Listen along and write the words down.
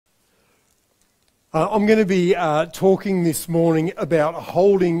I'm going to be talking this morning about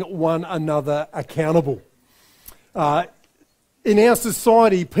holding one another accountable. In our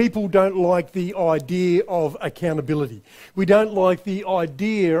society, people don't like the idea of accountability. We don't like the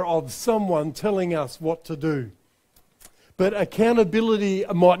idea of someone telling us what to do. But accountability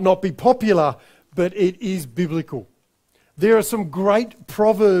might not be popular, but it is biblical. There are some great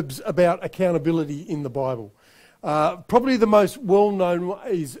proverbs about accountability in the Bible. Probably the most well-known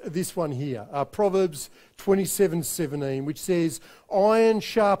is this one here, Proverbs 27:17, which says, "Iron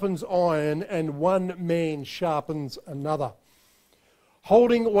sharpens iron and one man sharpens another."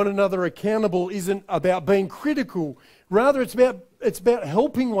 Holding one another accountable isn't about being critical. Rather, it's about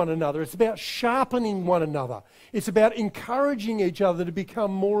helping one another. It's about sharpening one another. It's about encouraging each other to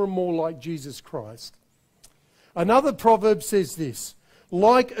become more and more like Jesus Christ. Another proverb says this,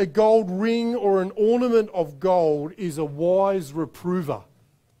 "Like a gold ring or an ornament of gold is a wise reprover."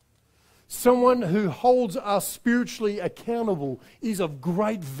 Someone who holds us spiritually accountable is of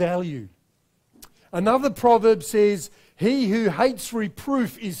great value. Another proverb says, "He who hates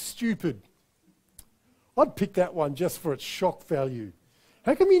reproof is stupid." I'd pick that one just for its shock value.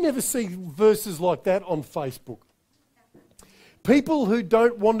 How come you never see verses like that on Facebook? People who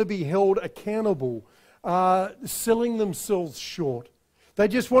don't want to be held accountable are selling themselves short. They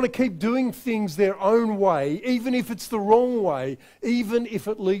just want to keep doing things their own way, even if it's the wrong way, even if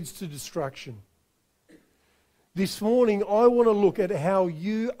it leads to destruction. This morning, I want to look at how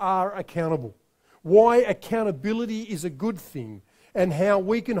you are accountable, why accountability is a good thing, and how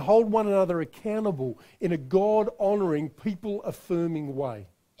we can hold one another accountable in a God-honouring, people-affirming way.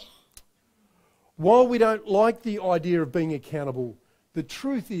 While we don't like the idea of being accountable, the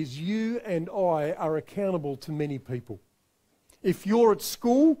truth is you and I are accountable to many people. If you're at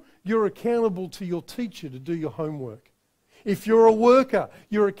school, you're accountable to your teacher to do your homework. If you're a worker,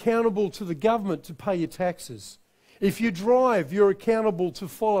 you're accountable to the government to pay your taxes. If you drive, you're accountable to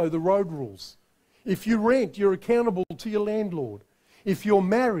follow the road rules. If you rent, you're accountable to your landlord. If you're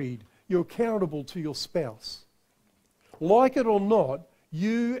married, you're accountable to your spouse. Like it or not,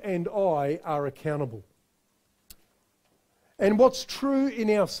 you and I are accountable. And what's true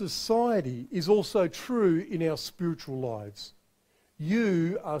in our society is also true in our spiritual lives.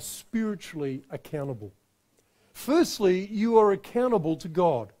 You are spiritually accountable. Firstly, you are accountable to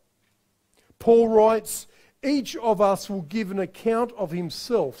God. Paul writes, "Each of us will give an account of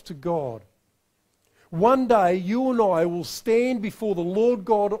himself to God." One day, you and I will stand before the Lord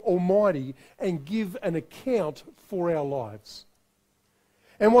God Almighty and give an account for our lives.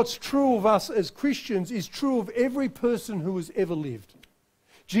 And what's true of us as Christians is true of every person who has ever lived.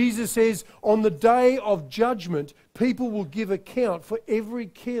 Jesus says, on the day of judgment, people will give account for every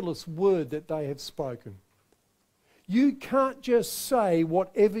careless word that they have spoken. You can't just say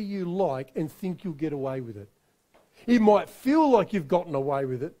whatever you like and think you'll get away with it. It might feel like you've gotten away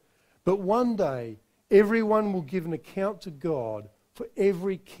with it, but one day, everyone will give an account to God for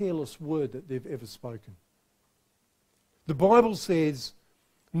every careless word that they've ever spoken. The Bible says,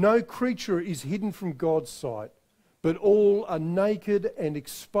 "No creature is hidden from God's sight, but all are naked and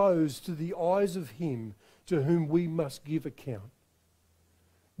exposed to the eyes of him to whom we must give account."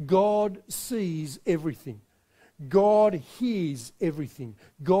 God sees everything. God hears everything.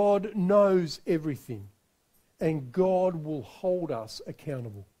 God knows everything. And God will hold us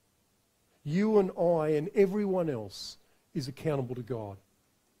accountable. You and I and everyone else is accountable to God.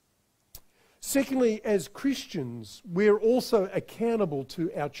 Secondly, as Christians, we're also accountable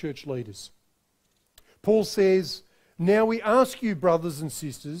to our church leaders. Paul says, "Now we ask you, brothers and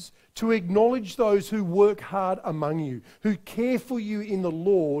sisters, to acknowledge those who work hard among you, who care for you in the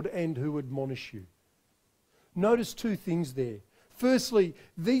Lord and who admonish you." Notice two things there. Firstly,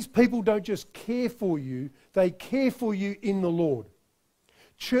 these people don't just care for you, they care for you in the Lord.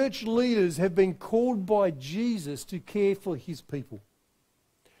 Church leaders have been called by Jesus to care for his people.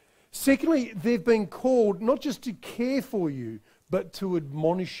 Secondly, they've been called not just to care for you, but to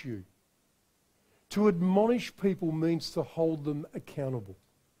admonish you. To admonish people means to hold them accountable.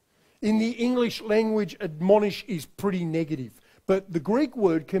 In the English language, admonish is pretty negative, but the Greek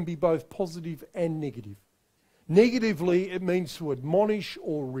word can be both positive and negative. Negatively, it means to admonish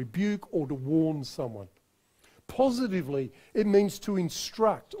or rebuke or to warn someone. Positively, it means to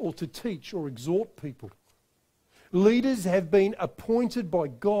instruct or to teach or exhort people. Leaders have been appointed by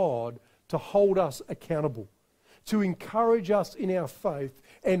God to hold us accountable, to encourage us in our faith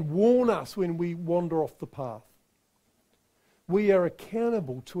and warn us when we wander off the path. We are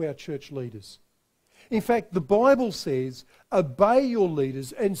accountable to our church leaders. In fact, the Bible says, "Obey your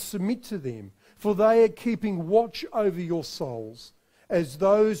leaders and submit to them, for they are keeping watch over your souls, as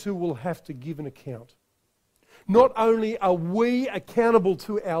those who will have to give an account. Not only are we accountable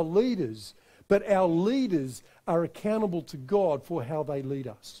to our leaders, but our leaders are accountable to God for how they lead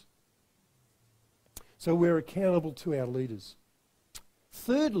us. So we're accountable to our leaders.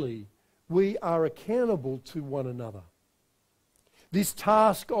 Thirdly, we are accountable to one another. This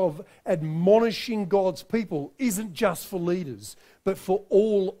task of admonishing God's people isn't just for leaders, but for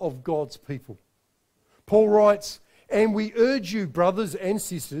all of God's people. Paul writes, "And we urge you, brothers and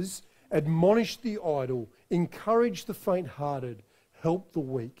sisters, admonish the idle, encourage the faint-hearted, help the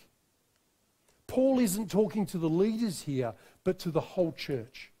weak." Paul isn't talking to the leaders here, but to the whole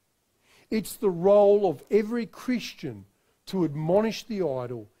church. It's the role of every Christian to admonish the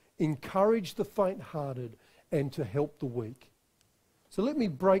idle, encourage the faint-hearted, and to help the weak. So let me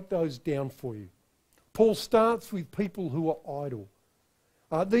break those down for you. Paul starts with people who are idle.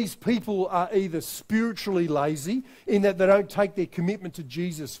 These people are either spiritually lazy, in that they don't take their commitment to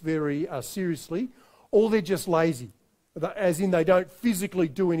Jesus very seriously, or they're just lazy, as in they don't physically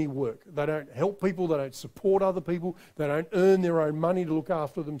do any work. They don't help people, they don't support other people, they don't earn their own money to look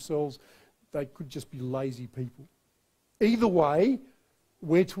after themselves. They could just be lazy people. Either way,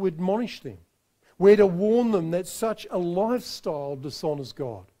 we're to admonish them. We're to warn them that such a lifestyle dishonours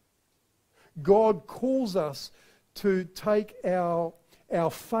God. God calls us to take our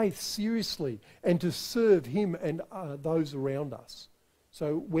faith seriously and to serve Him and those around us.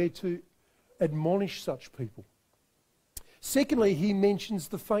 So we're to admonish such people. Secondly, he mentions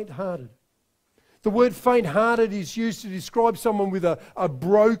the faint-hearted. The word faint-hearted is used to describe someone with a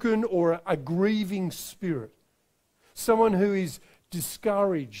broken or a grieving spirit. Someone who is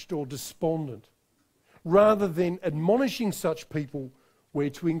discouraged or despondent. Rather than admonishing such people, we're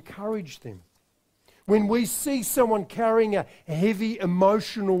to encourage them. When we see someone carrying a heavy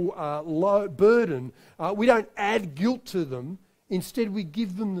emotional burden, we don't add guilt to them. Instead, we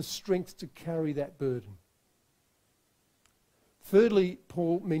give them the strength to carry that burden. Thirdly,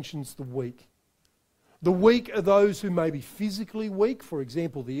 Paul mentions the weak. The weak are those who may be physically weak, for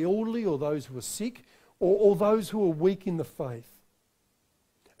example, the elderly or those who are sick, or those who are weak in the faith.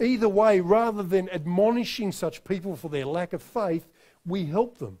 Either way, rather than admonishing such people for their lack of faith, we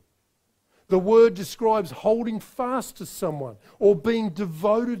help them. The word describes holding fast to someone, or being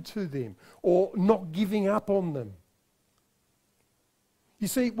devoted to them, or not giving up on them. You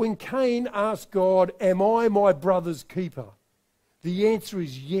see, when Cain asked God, "Am I my brother's keeper?" the answer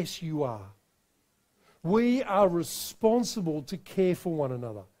is yes, you are. We are responsible to care for one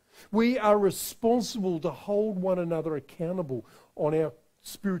another. We are responsible to hold one another accountable on our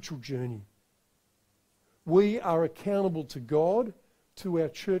spiritual journey. We are accountable to God, to our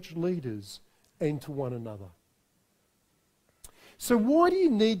church leaders, and to one another. So why do you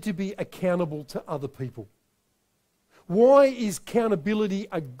need to be accountable to other people? Why is accountability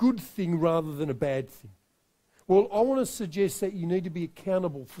a good thing rather than a bad thing? Well, I want to suggest that you need to be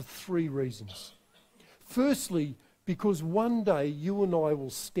accountable for 3 reasons. Firstly, because one day you and I will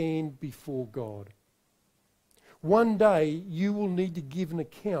stand before God. One day you will need to give an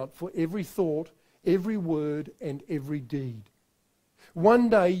account for every thought, every word, and every deed. One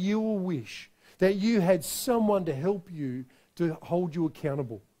day you will wish that you had someone to help you to hold you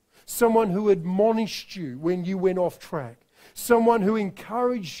accountable. Someone who admonished you when you went off track. Someone who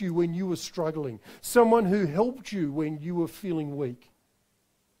encouraged you when you were struggling. Someone who helped you when you were feeling weak.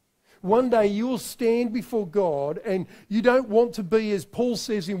 One day you will stand before God, and you don't want to be, as Paul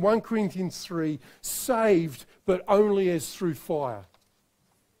says in 1 Corinthians 3, saved but only as through fire.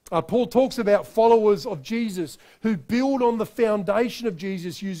 Paul talks about followers of Jesus who build on the foundation of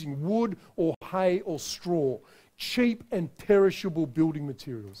Jesus using wood or hay or straw, cheap and perishable building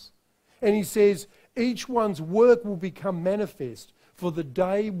materials. And he says, each one's work will become manifest, for the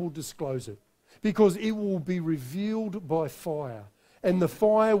day will disclose it, because it will be revealed by fire, and the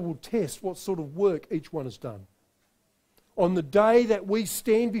fire will test what sort of work each one has done. On the day that we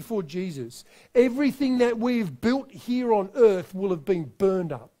stand before Jesus, everything that we've built here on earth will have been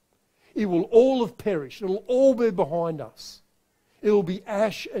burned up. It will all have perished. It will all be behind us. It will be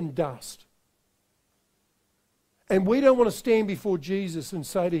ash and dust. And we don't want to stand before Jesus and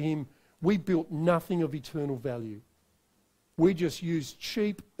say to him, we built nothing of eternal value. We just used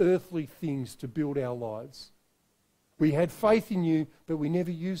cheap earthly things to build our lives. We had faith in you, but we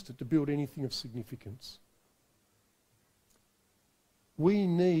never used it to build anything of significance. We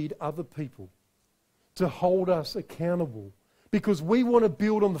need other people to hold us accountable, because we want to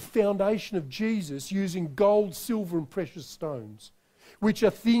build on the foundation of Jesus using gold, silver, and precious stones, which are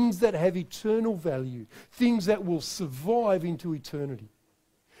things that have eternal value, things that will survive into eternity.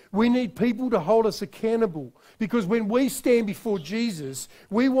 We need people to hold us accountable, because when we stand before Jesus,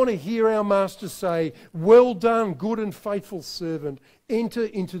 we want to hear our Master say, "Well done, good and faithful servant. Enter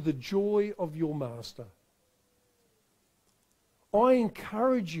into the joy of your Master." I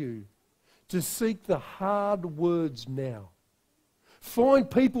encourage you to seek the hard words now. Find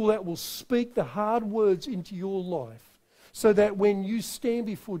people that will speak the hard words into your life, so that when you stand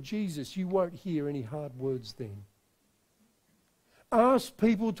before Jesus, you won't hear any hard words then. Ask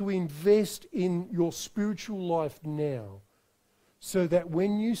people to invest in your spiritual life now, so that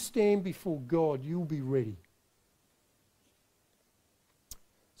when you stand before God, you'll be ready.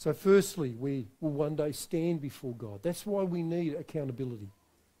 So firstly, we will one day stand before God. That's why we need accountability.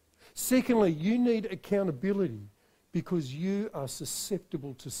 Secondly, you need accountability because you are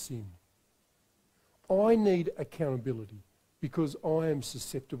susceptible to sin. I need accountability because I am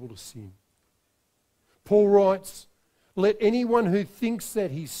susceptible to sin. Paul writes, "Let anyone who thinks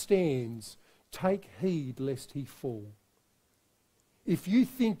that he stands take heed lest he fall." If you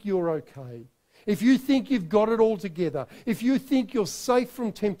think you're okay, if you think you've got it all together, if you think you're safe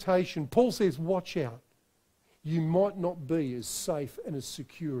from temptation, Paul says, watch out. You might not be as safe and as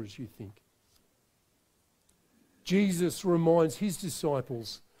secure as you think. Jesus reminds his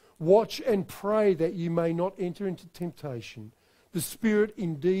disciples, "Watch and pray that you may not enter into temptation. The spirit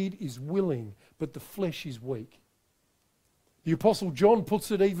indeed is willing, but the flesh is weak." The Apostle John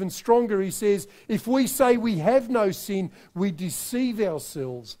puts it even stronger. He says, "If we say we have no sin, we deceive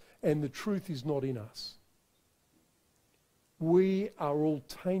ourselves, and the truth is not in us." We are all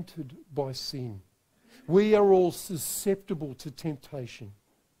tainted by sin. We are all susceptible to temptation.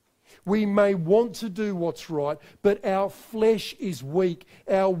 We may want to do what's right, but our flesh is weak,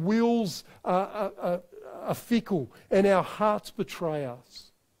 our wills are fickle, and our hearts betray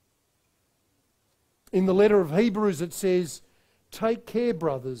us. In the letter of Hebrews it says, "Take care,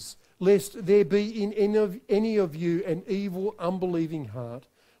 brothers, lest there be in any of you an evil, unbelieving heart,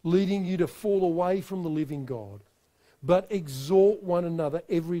 leading you to fall away from the living God. But exhort one another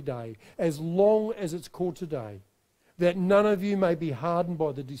every day, as long as it's called today, that none of you may be hardened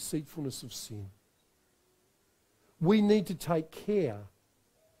by the deceitfulness of sin." We need to take care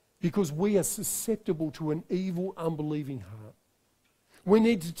because we are susceptible to an evil, unbelieving heart. We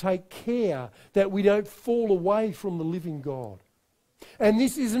need to take care that we don't fall away from the living God. And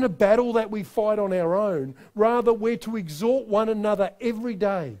this isn't a battle that we fight on our own. Rather, we're to exhort one another every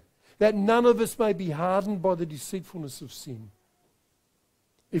day, that none of us may be hardened by the deceitfulness of sin.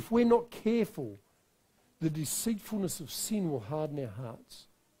 If we're not careful, the deceitfulness of sin will harden our hearts.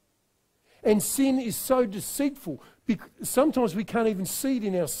 And sin is so deceitful, because sometimes we can't even see it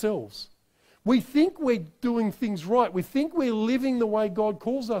in ourselves. We think we're doing things right. We think we're living the way God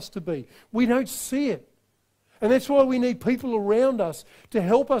calls us to be. We don't see it. And that's why we need people around us to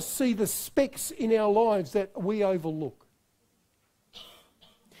help us see the specks in our lives that we overlook.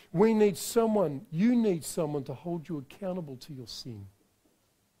 We need someone, you need someone to hold you accountable to your sin.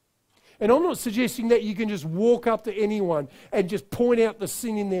 And I'm not suggesting that you can just walk up to anyone and just point out the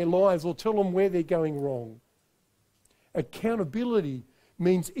sin in their lives or tell them where they're going wrong. Accountability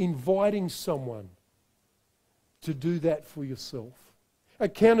means inviting someone to do that for yourself.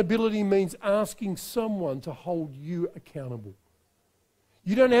 Accountability means asking someone to hold you accountable.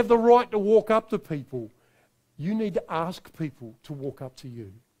 You don't have the right to walk up to people. You need to ask people to walk up to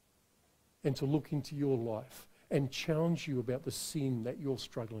you and to look into your life and challenge you about the sin that you're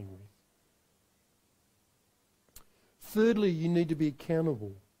struggling with. Thirdly, you need to be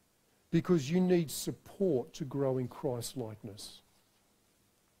accountable because you need support to grow in Christ-likeness.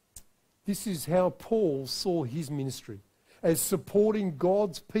 This is how Paul saw his ministry, as supporting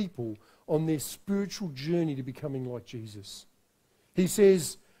God's people on their spiritual journey to becoming like Jesus. He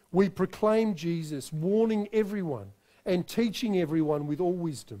says, "We proclaim Jesus, warning everyone and teaching everyone with all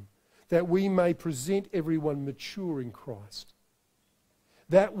wisdom, that we may present everyone mature in Christ."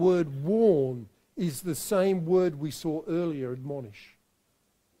 That word warn is the same word we saw earlier, admonish.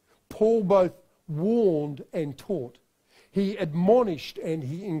 Paul both warned and taught. He admonished and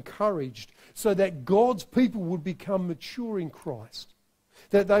he encouraged so that God's people would become mature in Christ,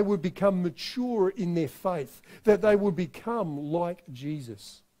 that they would become mature in their faith, that they would become like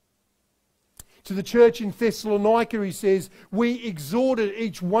Jesus. To the church in Thessalonica, he says, "We exhorted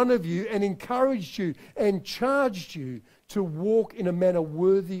each one of you and encouraged you and charged you to walk in a manner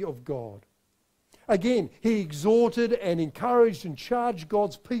worthy of God." Again, he exhorted and encouraged and charged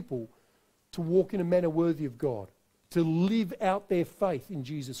God's people to walk in a manner worthy of God, to live out their faith in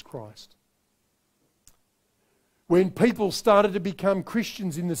Jesus Christ. When people started to become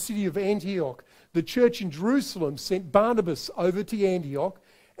Christians in the city of Antioch, the church in Jerusalem sent Barnabas over to Antioch,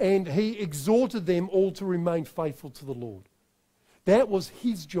 and he exhorted them all to remain faithful to the Lord. That was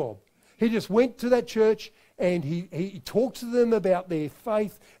his job. He just went to that church and he talked to them about their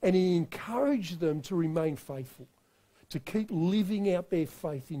faith, and he encouraged them to remain faithful, to keep living out their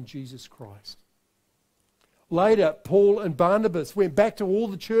faith in Jesus Christ. Later, Paul and Barnabas went back to all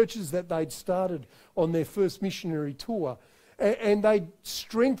the churches that they'd started on their first missionary tour, and they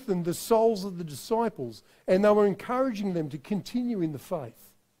strengthened the souls of the disciples, and they were encouraging them to continue in the faith.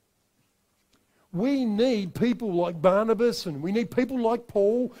 We need people like Barnabas, and we need people like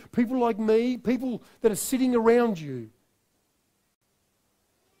Paul, people like me, people that are sitting around you.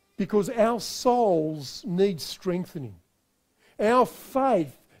 Because our souls need strengthening. Our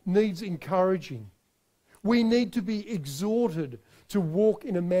faith needs encouraging. We need to be exhorted to walk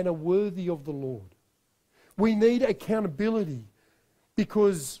in a manner worthy of the Lord. We need accountability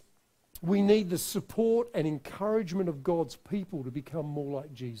because we need the support and encouragement of God's people to become more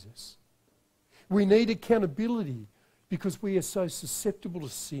like Jesus. We need accountability because we are so susceptible to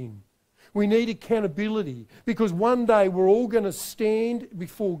sin. We need accountability because one day we're all going to stand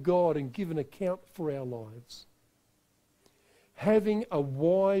before God and give an account for our lives. Having a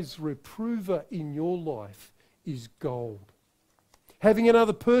wise reprover in your life is gold. Having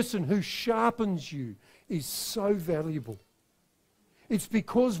another person who sharpens you is so valuable. It's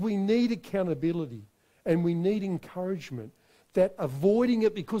because we need accountability and we need encouragement that avoiding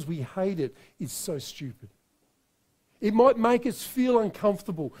it because we hate it is so stupid. It might make us feel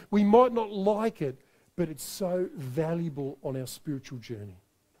uncomfortable. We might not like it, but it's so valuable on our spiritual journey.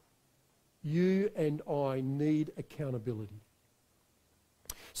 You and I need accountability.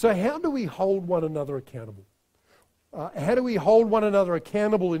 So how do we hold one another accountable? How do we hold one another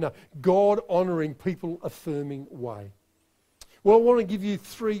accountable in a God-honouring, people-affirming way? Well, I want to give you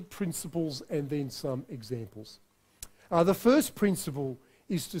 3 principles and then some examples. The first principle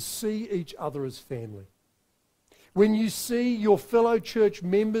is to see each other as family. When you see your fellow church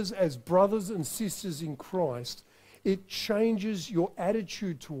members as brothers and sisters in Christ, it changes your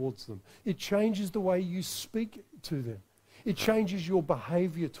attitude towards them. It changes the way you speak to them. It changes your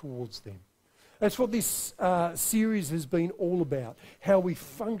behaviour towards them. That's what this series has been all about, how we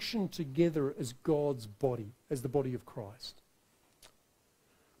function together as God's body, as the body of Christ.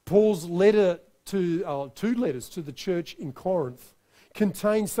 Paul's letter to 2 letters to the church in Corinth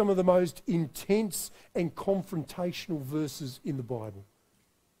contain some of the most intense and confrontational verses in the Bible.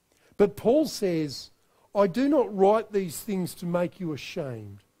 But Paul says, I do not write these things to make you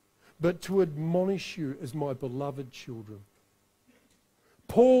ashamed, but to admonish you as my beloved children.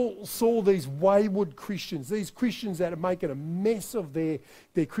 Paul saw these wayward Christians, these Christians that are making a mess of their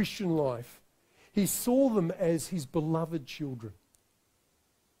Christian life. He saw them as his beloved children.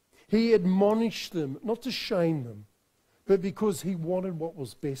 He admonished them, not to shame them, but because he wanted what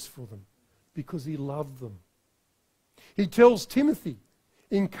was best for them, because he loved them. He tells Timothy,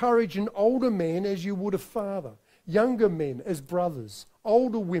 encourage an older man as you would a father, younger men as brothers,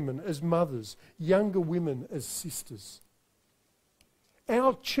 older women as mothers, younger women as sisters.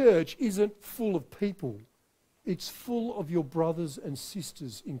 Our church isn't full of people. It's full of your brothers and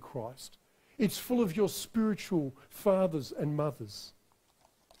sisters in Christ. It's full of your spiritual fathers and mothers.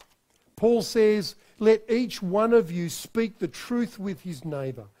 Paul says, let each one of you speak the truth with his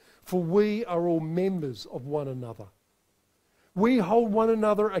neighbour, for we are all members of one another. We hold one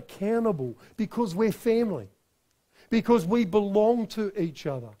another accountable because we're family, because we belong to each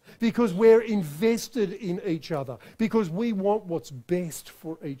other, because we're invested in each other, because we want what's best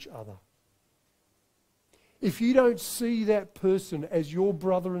for each other. If you don't see that person as your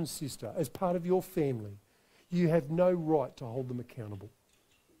brother and sister, as part of your family, you have no right to hold them accountable.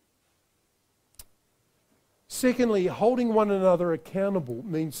 Secondly, holding one another accountable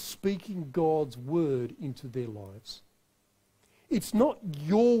means speaking God's word into their lives. It's not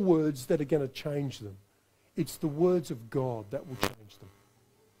your words that are going to change them. It's the words of God that will change them.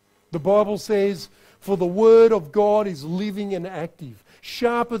 The Bible says, for the word of God is living and active,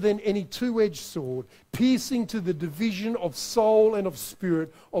 sharper than any two-edged sword, piercing to the division of soul and of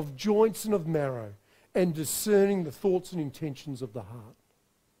spirit, of joints and of marrow, and discerning the thoughts and intentions of the heart.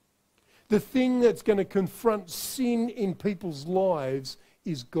 The thing that's going to confront sin in people's lives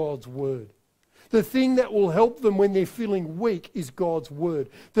is God's word. The thing that will help them when they're feeling weak is God's word.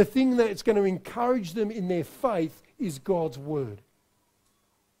 The thing that's going to encourage them in their faith is God's word.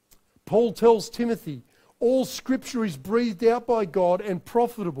 Paul tells Timothy, all scripture is breathed out by God and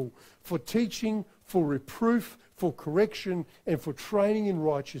profitable for teaching, for reproof, for correction, and for training in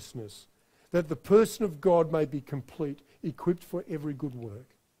righteousness, that the person of God may be complete, equipped for every good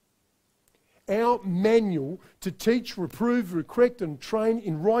work. Our manual to teach, reprove, correct and train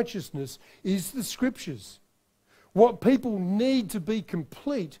in righteousness is the Scriptures. What people need to be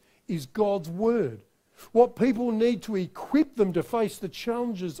complete is God's Word. What people need to equip them to face the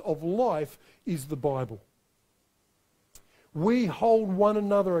challenges of life is the Bible. We hold one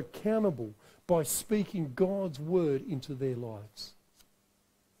another accountable by speaking God's Word into their lives.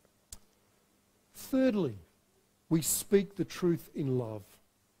 Thirdly, we speak the truth in love.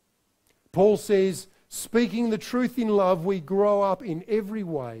 Paul says, speaking the truth in love, we grow up in every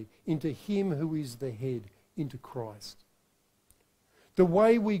way into Him who is the head, into Christ. The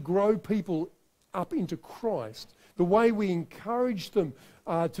way we grow people up into Christ, the way we encourage them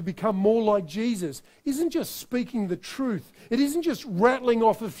to become more like Jesus, isn't just speaking the truth. It isn't just rattling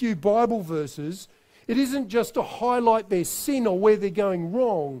off a few Bible verses. It isn't just to highlight their sin or where they're going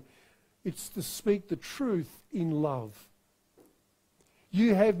wrong. It's to speak the truth in love.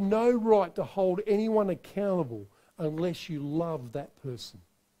 You have no right to hold anyone accountable unless you love that person.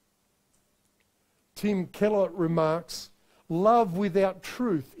 Tim Keller remarks, love without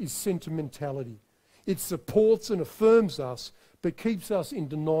truth is sentimentality. It supports and affirms us, but keeps us in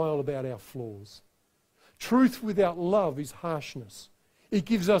denial about our flaws. Truth without love is harshness. It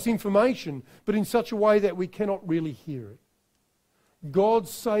gives us information, but in such a way that we cannot really hear it. God's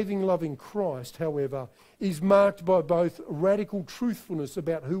saving love in Christ, however, is marked by both radical truthfulness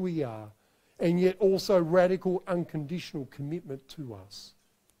about who we are and yet also radical unconditional commitment to us.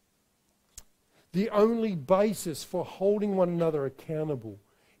 The only basis for holding one another accountable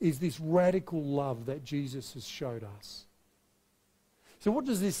is this radical love that Jesus has showed us. So what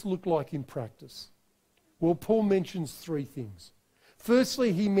does this look like in practice? Well, Paul mentions three things.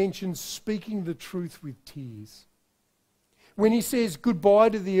 Firstly, he mentions speaking the truth with tears. When he says goodbye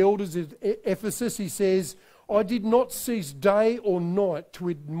to the elders at Ephesus, he says, I did not cease day or night to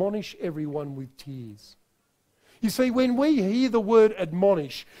admonish everyone with tears. You see, when we hear the word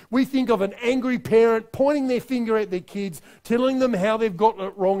admonish, we think of an angry parent pointing their finger at their kids, telling them how they've gotten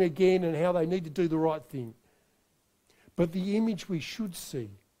it wrong again and how they need to do the right thing. But the image we should see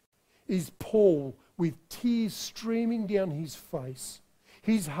is Paul with tears streaming down his face,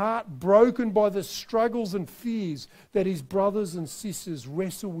 his heart broken by the struggles and fears that his brothers and sisters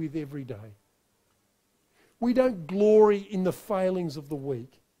wrestle with every day. We don't glory in the failings of the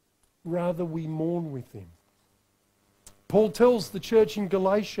weak, rather we mourn with them. Paul tells the church in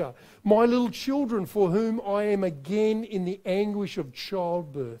Galatia, my little children, for whom I am again in the anguish of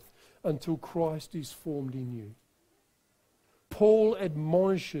childbirth until Christ is formed in you. Paul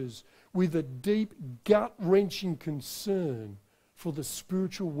admonishes with a deep, gut-wrenching concern for the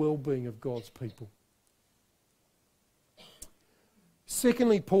spiritual well-being of God's people.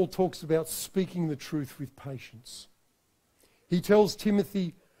 Secondly, Paul talks about speaking the truth with patience. He tells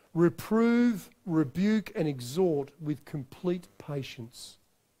Timothy, reprove, rebuke and exhort with complete patience.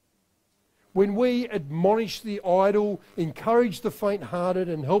 When we admonish the idle, encourage the faint-hearted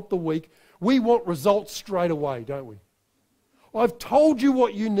and help the weak, we want results straight away, don't we? I've told you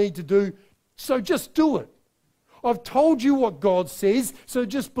what you need to do, so just do it. I've told you what God says, so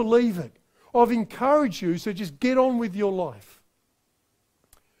just believe it. I've encouraged you, so just get on with your life.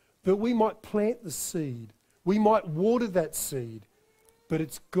 But we might plant the seed. We might water that seed. But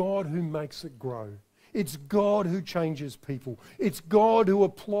it's God who makes it grow. It's God who changes people. It's God who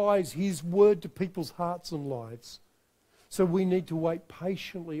applies His word to people's hearts and lives. So we need to wait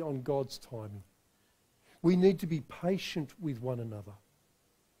patiently on God's timing. We need to be patient with one another.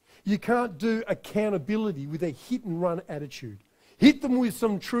 You can't do accountability with a hit-and-run attitude. Hit them with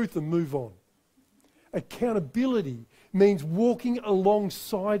some truth and move on. Accountability means walking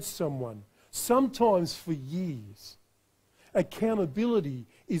alongside someone, sometimes for years. Accountability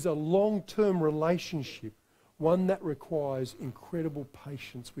is a long-term relationship, one that requires incredible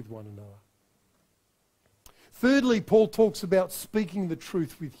patience with one another. Thirdly, Paul talks about speaking the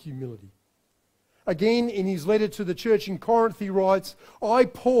truth with humility. Again, in his letter to the church in Corinth, he writes, I,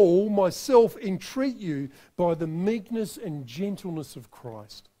 Paul, myself entreat you by the meekness and gentleness of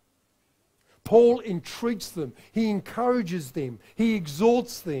Christ. Paul entreats them. He encourages them. He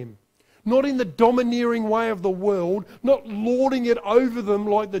exhorts them. Not in the domineering way of the world, not lording it over them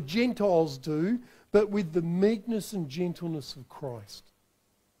like the Gentiles do, but with the meekness and gentleness of Christ.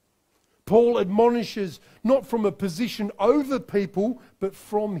 Paul admonishes not from a position over people, but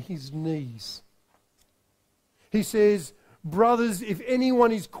from his knees. He says, brothers, if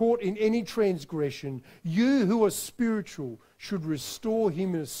anyone is caught in any transgression, you who are spiritual should restore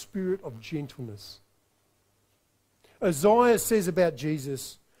him in a spirit of gentleness. Isaiah says about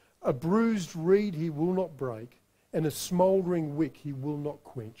Jesus, a bruised reed he will not break, and a smouldering wick he will not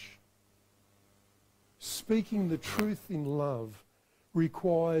quench. speaking the truth in love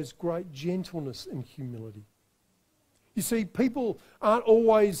requires great gentleness and humility. You see, people aren't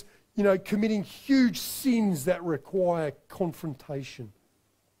always, committing huge sins that require confrontation.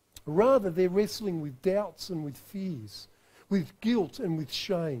 Rather, they're wrestling with doubts and with fears, with guilt and with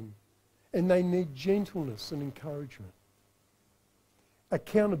shame, and they need gentleness and encouragement.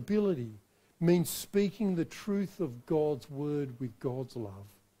 Accountability means speaking the truth of God's word with God's love.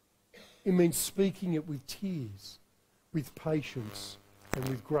 It means speaking it with tears, with patience, and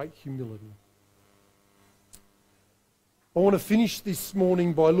with great humility. I want to finish this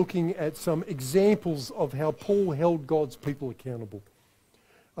morning by looking at some examples of how Paul held God's people accountable.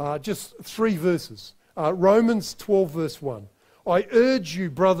 Just 3 verses. Romans 12 verse 1. I urge you,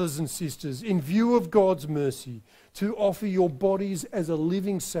 brothers and sisters, in view of God's mercy, to offer your bodies as a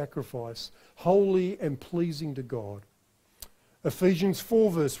living sacrifice, holy and pleasing to God. Ephesians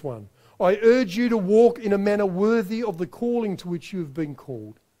 4 verse 1. I urge you to walk in a manner worthy of the calling to which you have been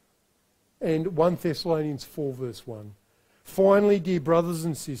called. And 1 Thessalonians 4 verse 1. Finally, dear brothers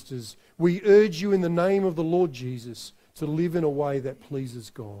and sisters, we urge you in the name of the Lord Jesus to live in a way that pleases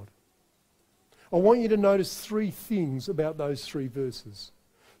God. I want you to notice 3 things about those 3 verses.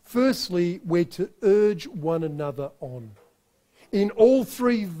 Firstly, we're to urge one another on. In all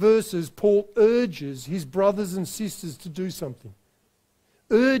 3 verses, Paul urges his brothers and sisters to do something.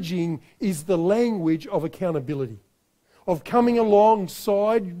 Urging is the language of accountability, of coming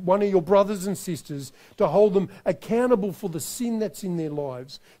alongside one of your brothers and sisters to hold them accountable for the sin that's in their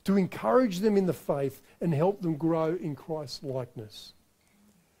lives, to encourage them in the faith and help them grow in Christ's likeness.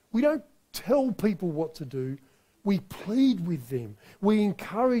 We don't tell people what to do. We plead with them. We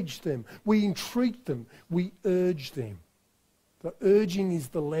encourage them. We entreat them. We urge them. The urging is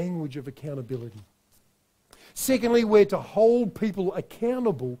the language of accountability. Secondly, we're to hold people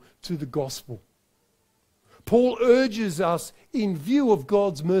accountable to the gospel. Paul urges us in view of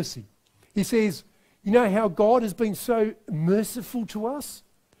God's mercy. He says, you know how God has been so merciful to us?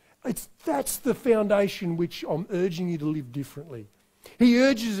 That's the foundation which I'm urging you to live differently. He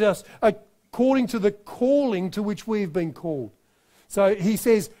urges us according to the calling to which we've been called. So he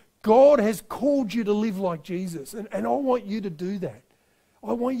says, God has called you to live like Jesus, and I want you to do that.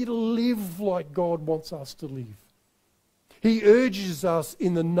 I want you to live like God wants us to live. He urges us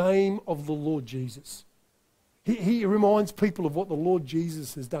in the name of the Lord Jesus. He reminds people of what the Lord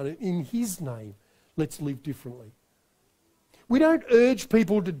Jesus has done. In his name, let's live differently. We don't urge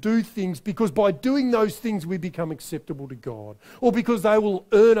people to do things because by doing those things we become acceptable to God, or because they will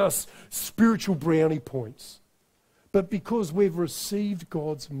earn us spiritual brownie points, but because we've received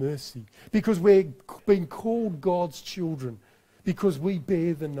God's mercy, because we've been called God's children, because we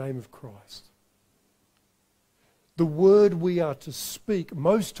bear the name of Christ. The word we are to speak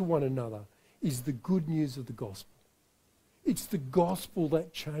most to one another is the good news of the gospel. It's the gospel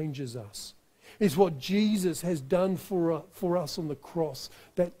that changes us. It's what Jesus has done for us on the cross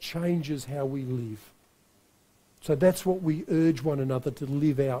that changes how we live. So that's what we urge one another to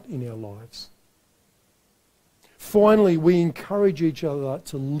live out in our lives. Finally, we encourage each other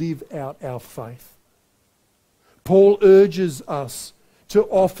to live out our faith. Paul urges us to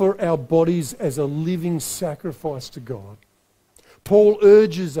offer our bodies as a living sacrifice to God. Paul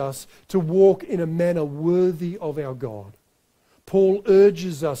urges us to walk in a manner worthy of our God. Paul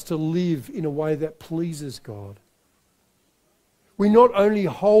urges us to live in a way that pleases God. We not only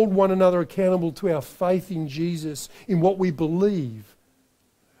hold one another accountable to our faith in Jesus, in what we believe,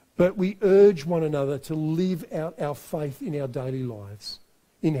 but we urge one another to live out our faith in our daily lives,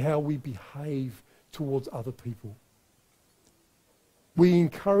 in how we behave towards other people. We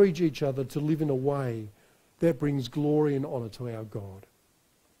encourage each other to live in a way that brings glory and honour to our God.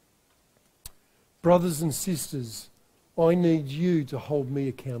 Brothers and sisters, I need you to hold me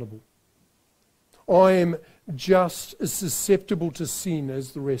accountable. I am just as susceptible to sin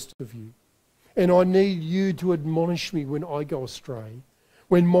as the rest of you. And I need you to admonish me when I go astray,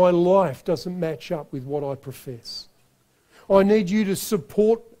 when my life doesn't match up with what I profess. I need you to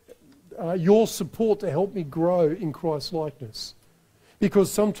support, your support to help me grow in Christ's likeness.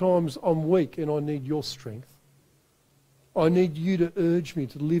 Because sometimes I'm weak and I need your strength. I need you to urge me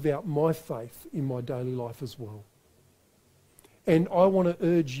to live out my faith in my daily life as well. And I want to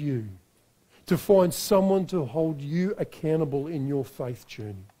urge you to find someone to hold you accountable in your faith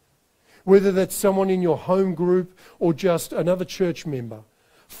journey. Whether that's someone in your home group or just another church member,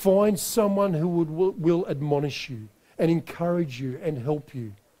 find someone who will admonish you and encourage you and help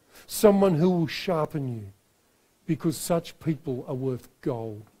you. Someone who will sharpen you, because such people are worth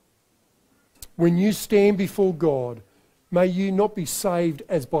gold. When you stand before God, may you not be saved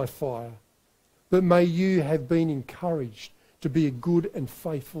as by fire, but may you have been encouraged to be a good and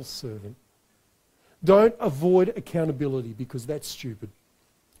faithful servant. Don't avoid accountability because that's stupid.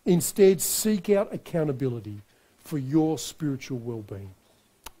 Instead, seek out accountability for your spiritual well-being.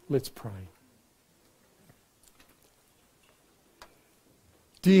 Let's pray.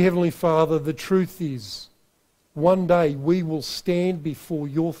 Dear Heavenly Father, the truth is, one day we will stand before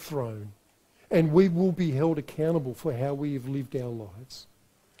your throne and we will be held accountable for how we have lived our lives.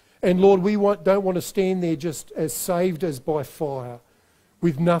 And Lord, we don't want to stand there just as saved as by fire,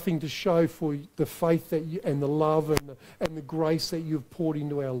 with nothing to show for the faith that and the love and the grace that you've poured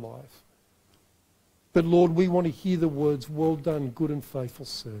into our life. But Lord, we want to hear the words, well done, good and faithful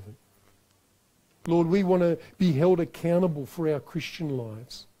servant. Lord, we want to be held accountable for our Christian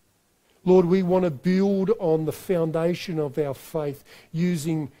lives. Lord, we want to build on the foundation of our faith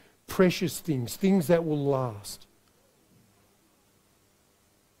using precious things, things that will last.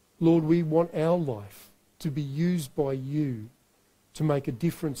 Lord, we want our life to be used by you to make a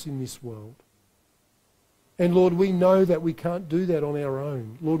difference in this world. And Lord, we know that we can't do that on our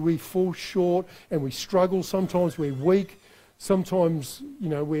own. Lord, we fall short and we struggle. Sometimes we're weak. Sometimes,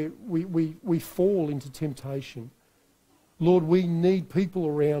 we fall into temptation. Lord, we need people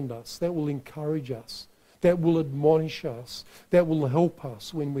around us that will encourage us, that will admonish us, that will help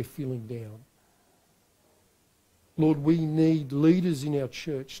us when we're feeling down. Lord, we need leaders in our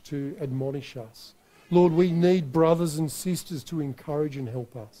church to admonish us. Lord, we need brothers and sisters to encourage and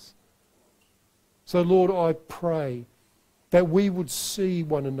help us. So, Lord, I pray that we would see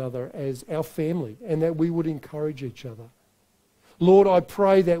one another as our family and that we would encourage each other. Lord, I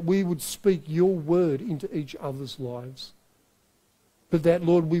pray that we would speak your word into each other's lives. But that,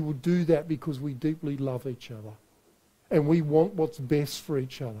 Lord, we would do that because we deeply love each other and we want what's best for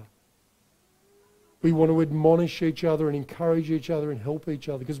each other. We want to admonish each other and encourage each other and help each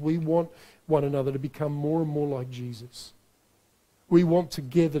other because we want one another to become more and more like Jesus. We want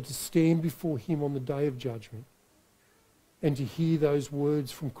together to stand before him on the day of judgment and to hear those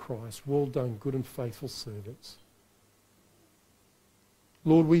words from Christ, well done, good and faithful servants.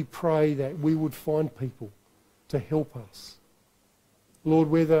 Lord, we pray that we would find people to help us.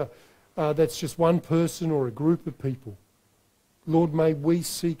 Lord, whether that's just one person or a group of people, Lord, may we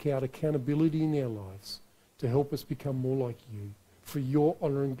seek out accountability in our lives to help us become more like you. For your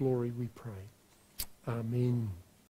honour and glory we pray. Amen.